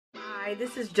Hi,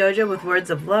 this is JoJo with Words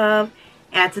of Love,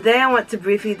 and today I want to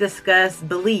briefly discuss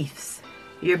beliefs,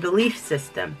 your belief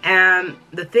system. And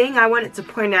the thing I wanted to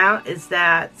point out is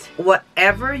that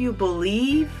whatever you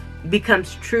believe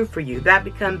becomes true for you. That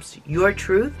becomes your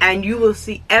truth, and you will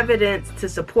see evidence to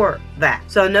support that.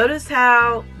 So notice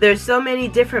how there's so many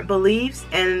different beliefs,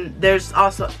 and there's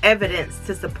also evidence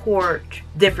to support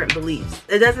different beliefs.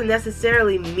 It doesn't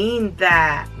necessarily mean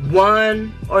that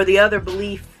one or the other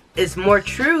belief is more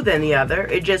true than the other.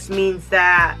 It just means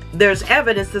that there's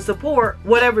evidence to support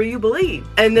whatever you believe.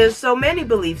 And there's so many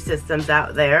belief systems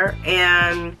out there,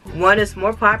 and one is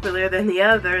more popular than the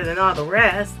other than all the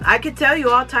rest. I could tell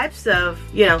you all types of,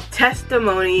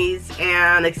 testimonies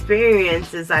and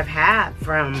experiences I've had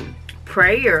from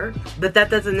prayer, but that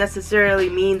doesn't necessarily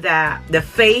mean that the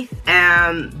faith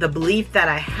and the belief that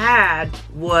I had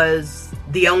was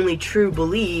the only true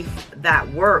belief that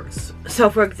works. So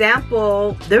for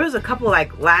example, there was a couple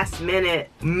last minute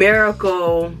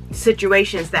miracle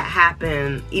situations that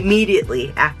happened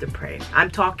immediately after prayer. I'm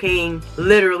talking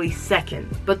literally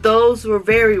seconds, but those were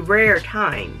very rare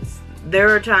times. There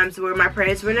are times where my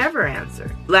prayers were never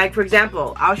answered. Like for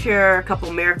example, I'll share a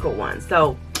couple miracle ones.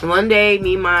 So one day,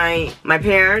 me, my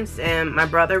parents, and my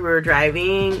brother were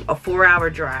driving a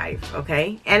 4-hour drive,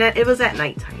 okay? And it was at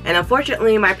nighttime. And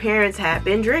unfortunately, my parents had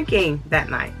been drinking that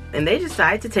night. And they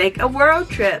decided to take a road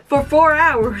trip for 4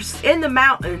 hours in the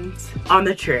mountains on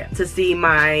the trip to see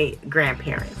my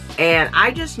grandparents. And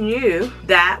I just knew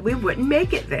that we wouldn't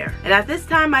make it there. And at this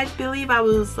time, I believe I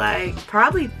was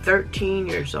probably 13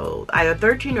 years old, either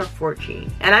 13 or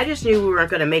 14. And I just knew we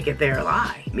weren't going to make it there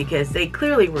alive because they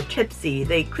clearly were tipsy.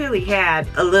 They clearly had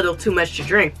a little too much to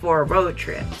drink for a road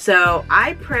trip. So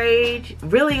I prayed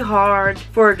really hard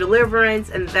for deliverance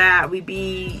and that we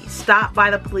be stopped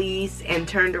by the police and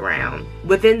turned around.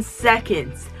 Within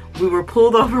seconds, we were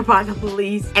pulled over by the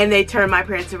police, and they turned my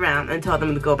parents around and told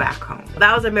them to go back home.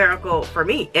 That was a miracle for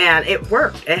me, and it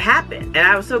worked. It happened, and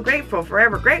I was so grateful,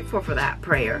 forever grateful for that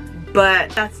prayer. But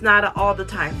that's not an all the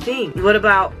time thing. What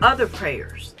about other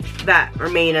prayers that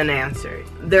remain unanswered?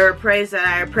 There are prayers that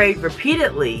I prayed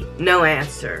repeatedly, no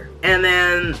answer. And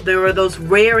then there were those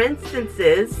rare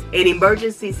instances in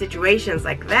emergency situations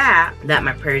like that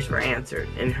my prayers were answered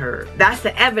and heard. That's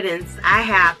the evidence I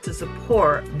have to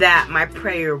support that my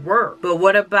prayer worked. But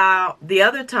what about the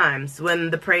other times when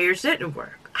the prayers didn't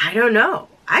work? I don't know.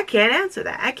 I can't answer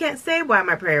that. I can't say why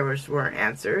my prayers weren't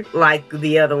answered like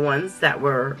the other ones that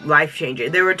were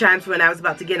life-changing. There were times when I was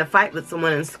about to get in a fight with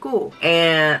someone in school,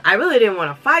 and I really didn't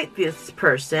want to fight this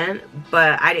person,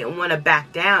 but I didn't want to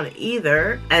back down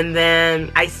either. And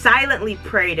then I silently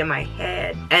prayed in my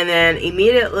head, and then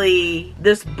immediately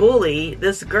this bully,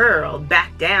 this girl,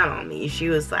 backed down on me. She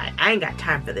was like, I ain't got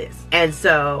time for this. And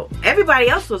so everybody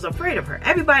else was afraid of her.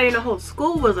 Everybody in the whole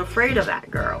school was afraid of that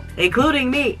girl,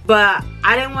 including me. But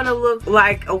I didn't want to look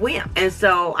like a wimp, and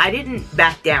so I didn't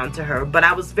back down to her, but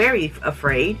I was very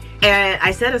afraid. And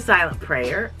I said a silent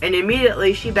prayer, and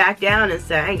immediately she backed down and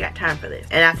said, I ain't got time for this.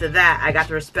 And after that, I got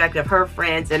the respect of her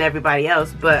friends and everybody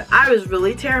else, but I was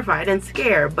really terrified and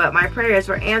scared, but my prayers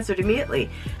were answered immediately.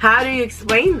 How do you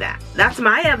explain that? That's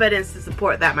my evidence to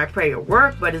support that my prayer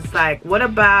worked, but it's like, what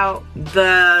about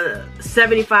the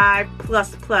 75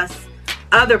 plus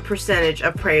other percentage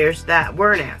of prayers that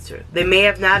weren't answered? They may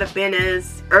have not have been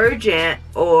as urgent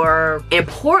or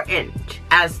important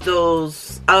as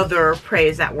those other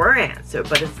prayers that were answered,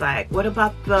 but it's like, what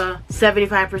about the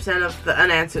 75% of the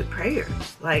unanswered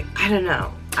prayers? I don't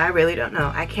know. I really don't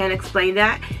know. I can't explain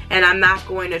that, and I'm not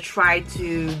going to try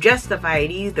to justify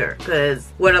it either, because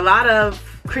what a lot of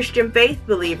Christian faith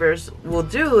believers will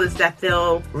do is that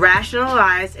they'll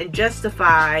rationalize and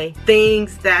justify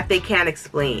things that they can't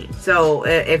explain. So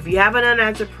if you have an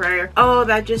unanswered prayer, oh,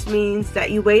 that just means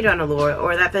that you wait on the Lord,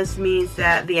 or that just means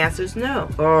that the answer is no,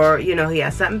 or he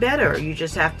has something better. You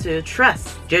just have to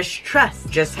trust.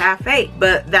 Just have faith.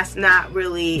 But that's not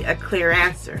really a clear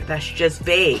answer. That's just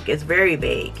vague. It's very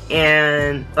vague.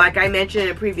 And like I mentioned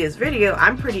in a previous video,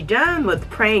 I'm pretty done with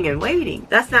praying and waiting.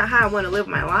 That's not how I want to live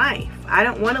my life. I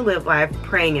don't want to live life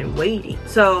praying and waiting.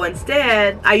 So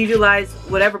instead, I utilize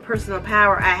whatever personal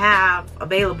power I have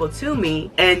available to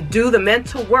me and do the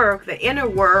mental work, the inner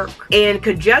work, in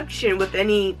conjunction with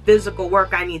any physical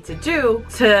work I need to do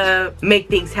to make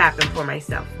things happen for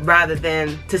myself, rather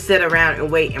than to sit around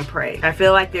and wait and pray. I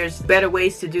feel like there's better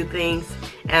ways to do things,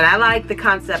 and I like the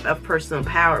concept of personal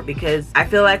power, because I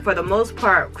feel like for the most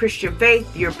part, Christian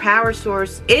faith, your power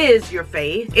source is your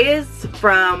faith, is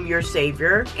from your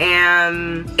Savior, and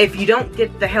if you don't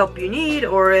get the help you need,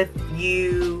 or if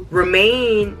you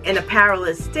remain in a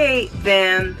powerless state,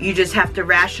 then you just have to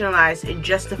rationalize and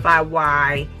justify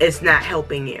why it's not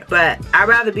helping you. But I'd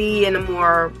rather be in a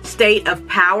more state of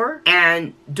power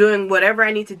and doing whatever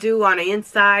I need to do on the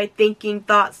inside, thinking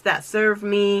thoughts that serve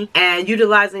me, and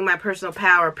utilizing my personal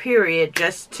power, period,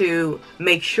 just to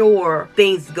make sure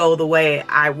things go the way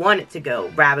I want it to go,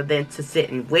 rather than to sit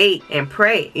and wait and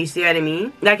pray. You see what I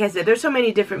mean? Like I said, there's so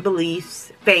many different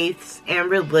beliefs, faiths, and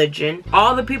religion.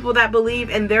 All the people that believe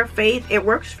in their faith, it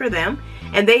works for them,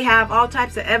 and they have all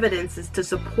types of evidences to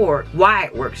support why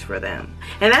it works for them.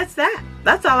 And that's that.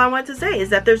 That's all I want to say, is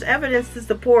that there's evidence to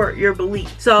support your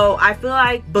belief. So I feel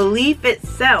like belief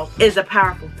itself is a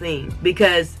powerful thing,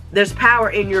 because there's power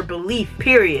in your belief,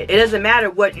 period. It doesn't matter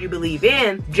what you believe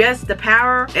in, just the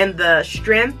power and the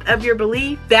strength of your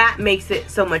belief, that makes it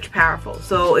so much powerful.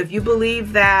 So if you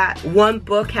believe that one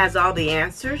book has all the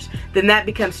answers, then that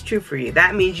becomes true for you.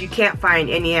 That means you can't find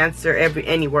any answer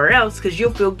anywhere else, because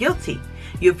you'll feel guilty.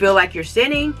 You'll feel like you're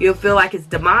sinning. You'll feel like it's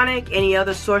demonic. Any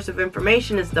other source of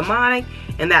information is demonic,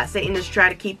 and that Satan is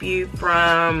trying to keep you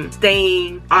from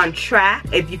staying on track.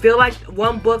 If you feel like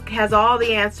one book has all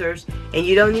the answers and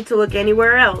you don't need to look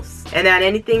anywhere else, and that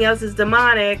anything else is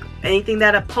demonic, anything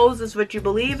that opposes what you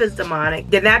believe is demonic,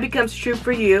 then that becomes true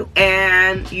for you,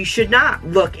 and you should not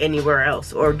look anywhere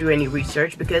else or do any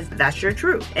research, because that's your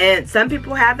truth. And some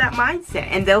people have that mindset,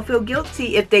 and they'll feel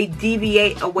guilty if they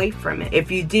deviate away from it.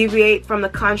 If you deviate from the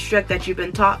construct that you've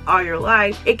been taught all your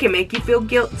life, it can make you feel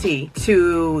guilty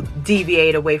to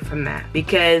deviate away from that,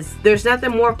 because there's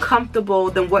nothing more comfortable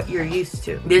than what you're used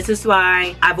to. This is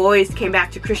why I've always came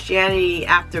back to Christianity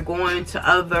after going to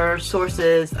other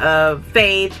sources of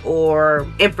faith or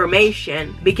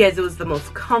information, because it was the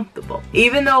most comfortable.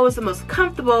 Even though it was the most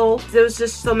comfortable, there was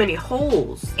just so many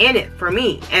holes in it for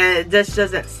me, and it just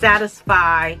doesn't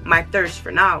satisfy my thirst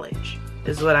for knowledge,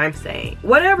 is what I'm saying.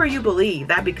 Whatever you believe,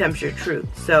 that becomes your truth.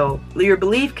 So your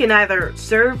belief can either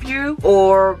serve you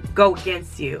or go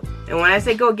against you. And when I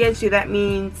say go against you, that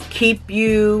means keep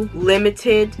you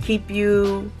limited, keep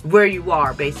you where you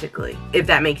are, basically, if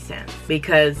that makes sense.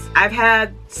 Because I've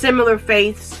had similar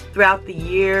faiths throughout the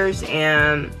years,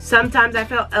 and sometimes I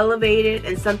felt elevated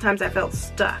and sometimes I felt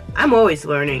stuck. I'm always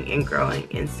learning and growing,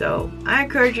 and so I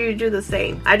encourage you to do the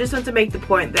same. I just want to make the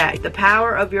point that the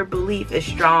power of your belief is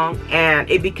strong, and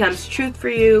it becomes truth for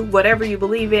you, whatever you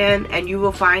believe in, and you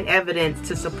will find evidence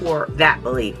to support that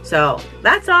belief. So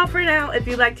that's all for now. If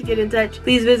you'd like to get in touch,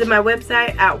 please visit my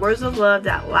website at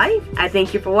wordsoflove.life. I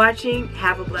thank you for watching.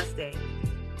 Have a blessed day.